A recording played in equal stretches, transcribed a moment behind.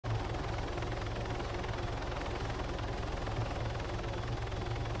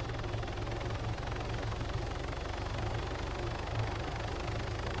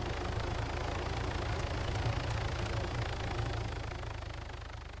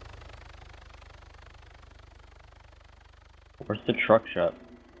Where's the truck shop?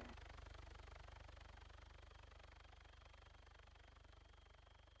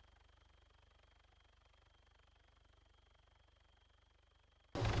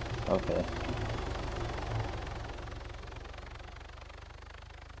 Okay.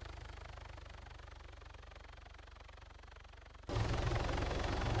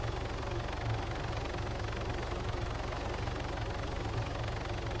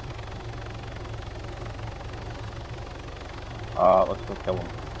 Let's go kill him.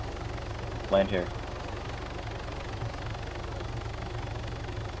 Land here.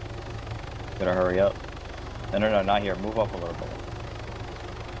 Gotta hurry up. No, not here. Move up a little bit.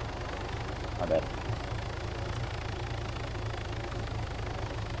 My bad.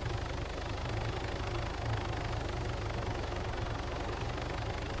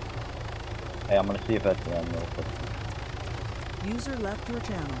 Hey, I'm gonna see if that's the end real quick. User left your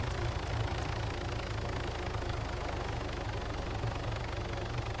channel.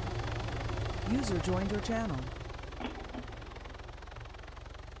 User joined your channel.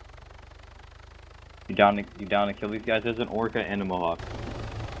 You down to kill these guys? There's an orca and a mohawk.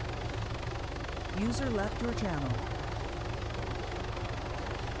 User left your channel.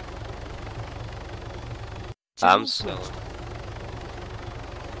 I'm still.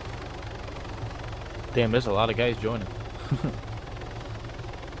 Damn, there's a lot of guys joining.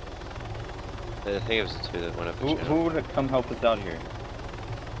 I think it was the two that went up the channel. Who would come help us out here?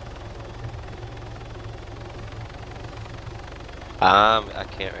 I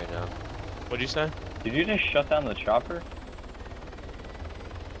can't right now. What'd you say? Did you just shut down the chopper?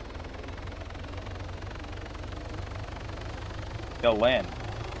 Yo, land.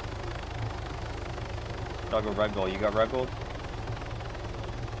 Dog a red gold. You got red gold?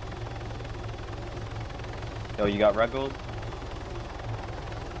 Yo, you got red gold?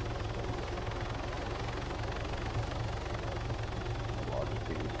 Well, I'll just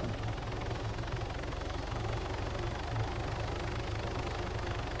give you some.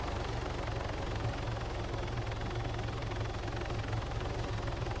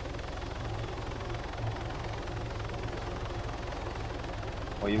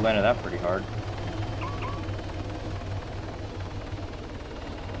 Well, you landed that pretty hard.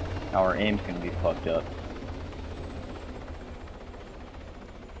 Now our aim's gonna be fucked up.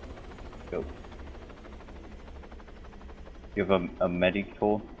 Go. You have a medic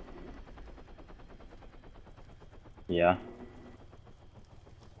tool? Yeah.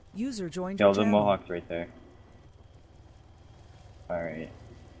 User joined Yo, your the channel. mohawk's right there. Alright.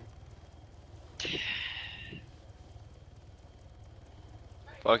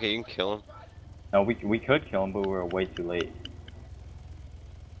 Fuck it, you can kill him. No, we could kill him, but we were way too late.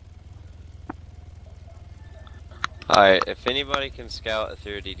 Alright, if anybody can scout a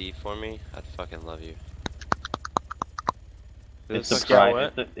 30D for me, I'd fucking love you. It's Who the the fuck-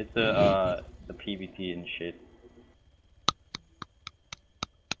 pride, it's the PvP and shit.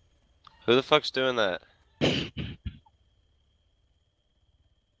 Who the fuck's doing that? You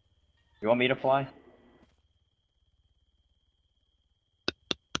want me to fly?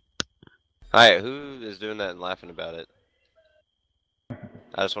 Alright, who is doing that and laughing about it?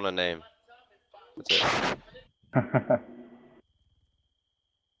 I just want a name. That's it.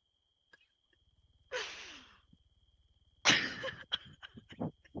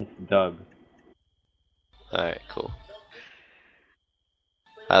 It's Doug. Alright, cool.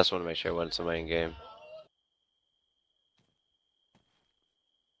 I just want to make sure I wasn't somebody in game.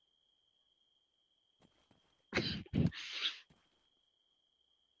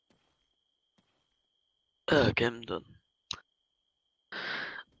 Game done.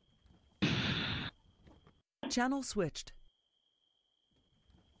 Channel switched.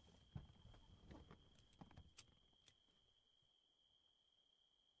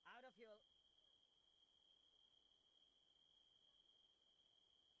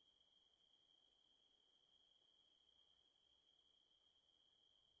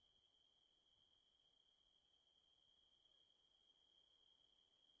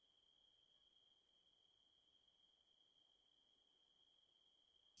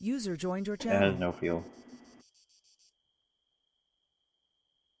 User joined your It channel. has no fuel.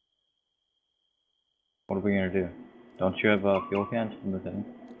 What are we gonna do? Don't you have fuel cans in the thing?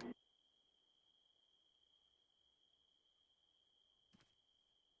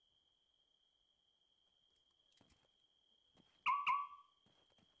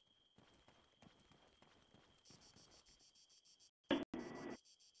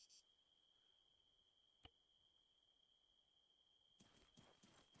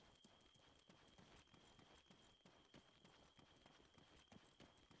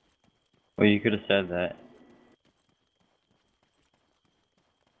 Well, you could have said that.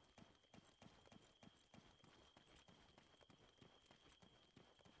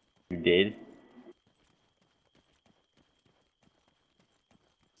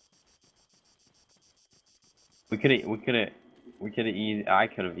 We could have I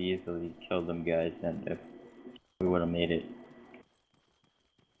could have easily killed them guys then if we would have made it.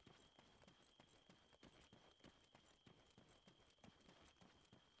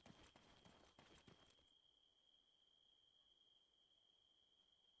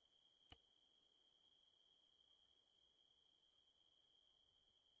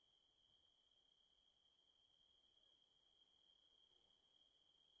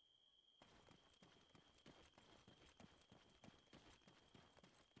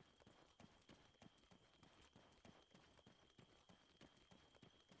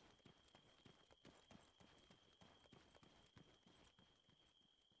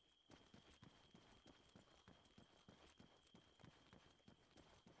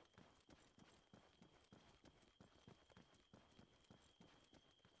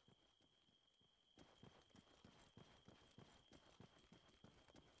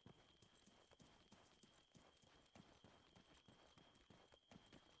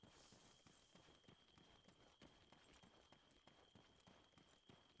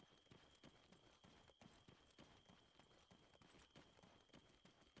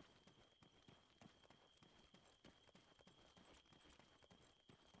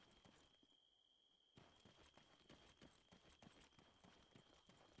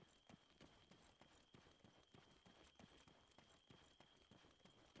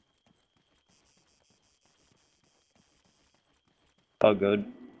 All good.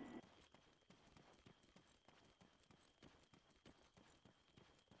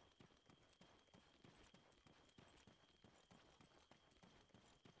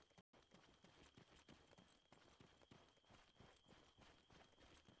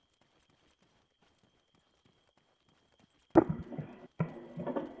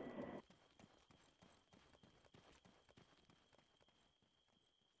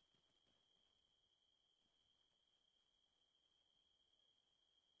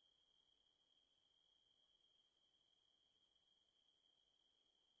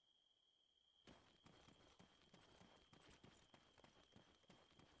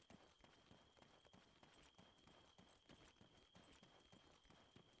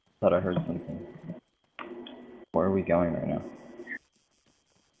 Thought I heard something. Where are we going right now?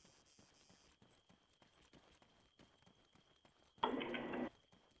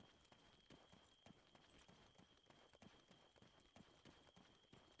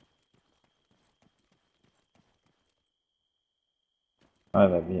 I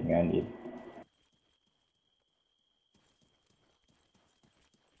have everything I need.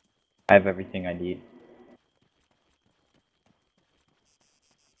 I have everything I need.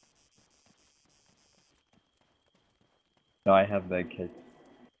 No, I have the kits.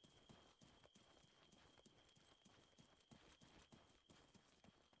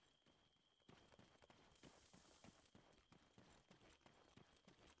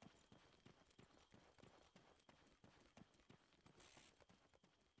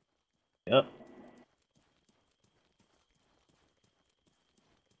 Yep.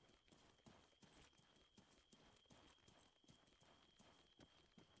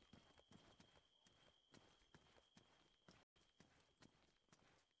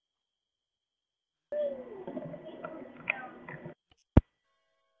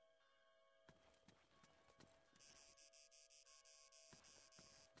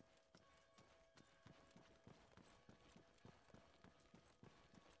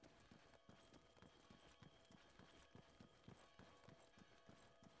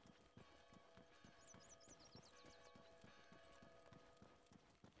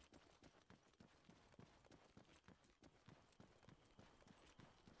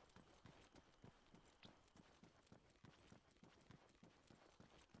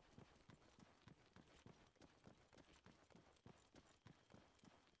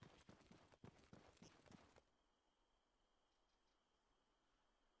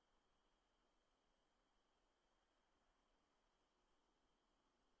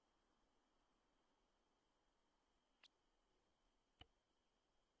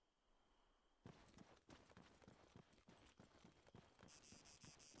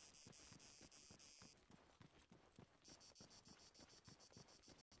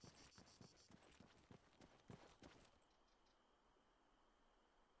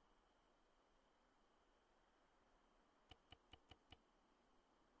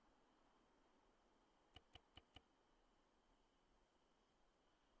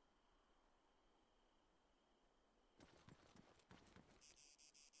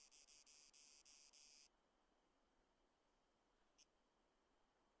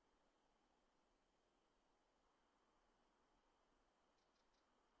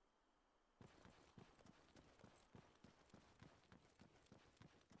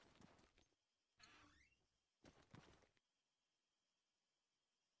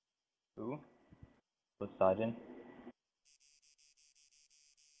 Who? Poseidon?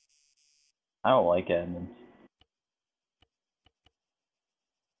 I don't like Edmonds.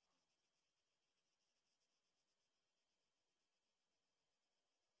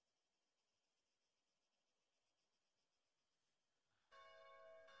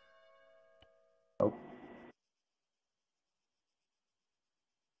 Nope.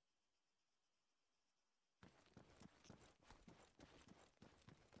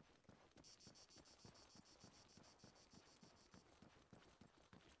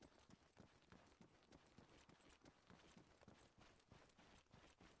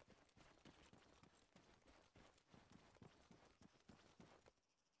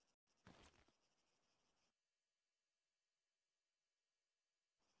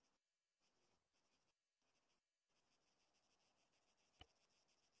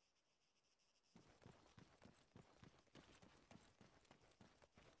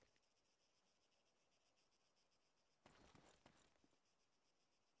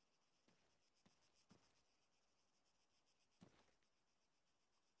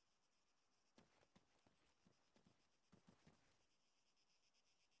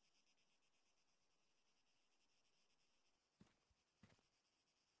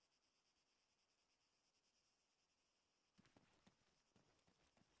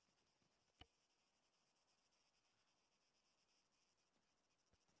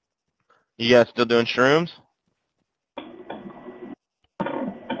 You guys still doing shrooms?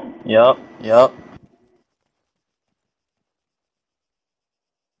 Yep.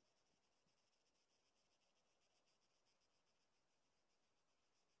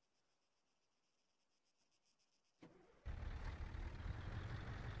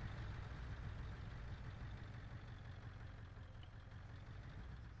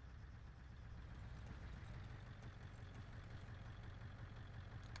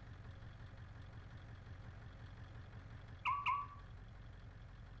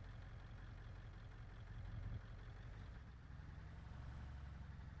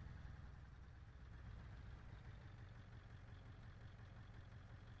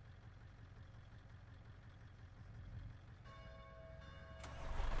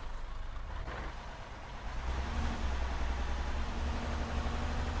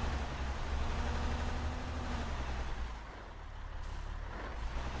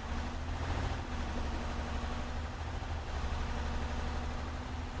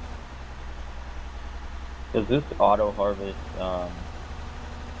 Does this auto harvest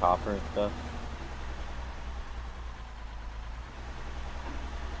copper and stuff?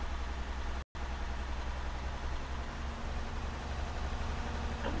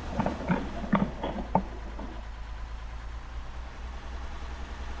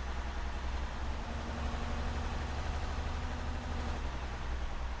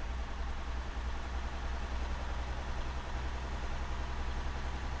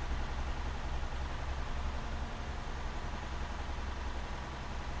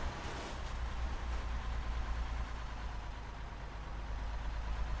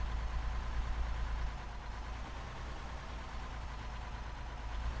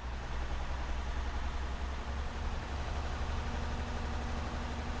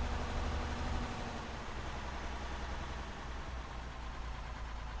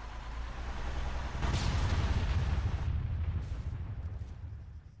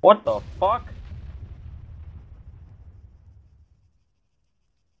 What the fuck?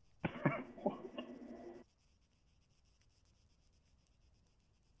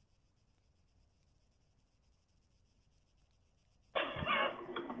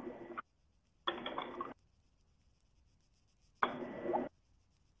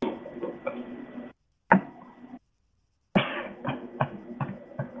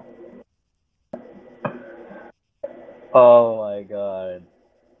 Oh my god.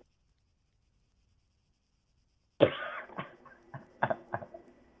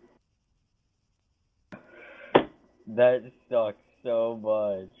 That sucks so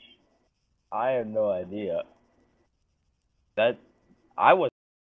much. I have no idea. I was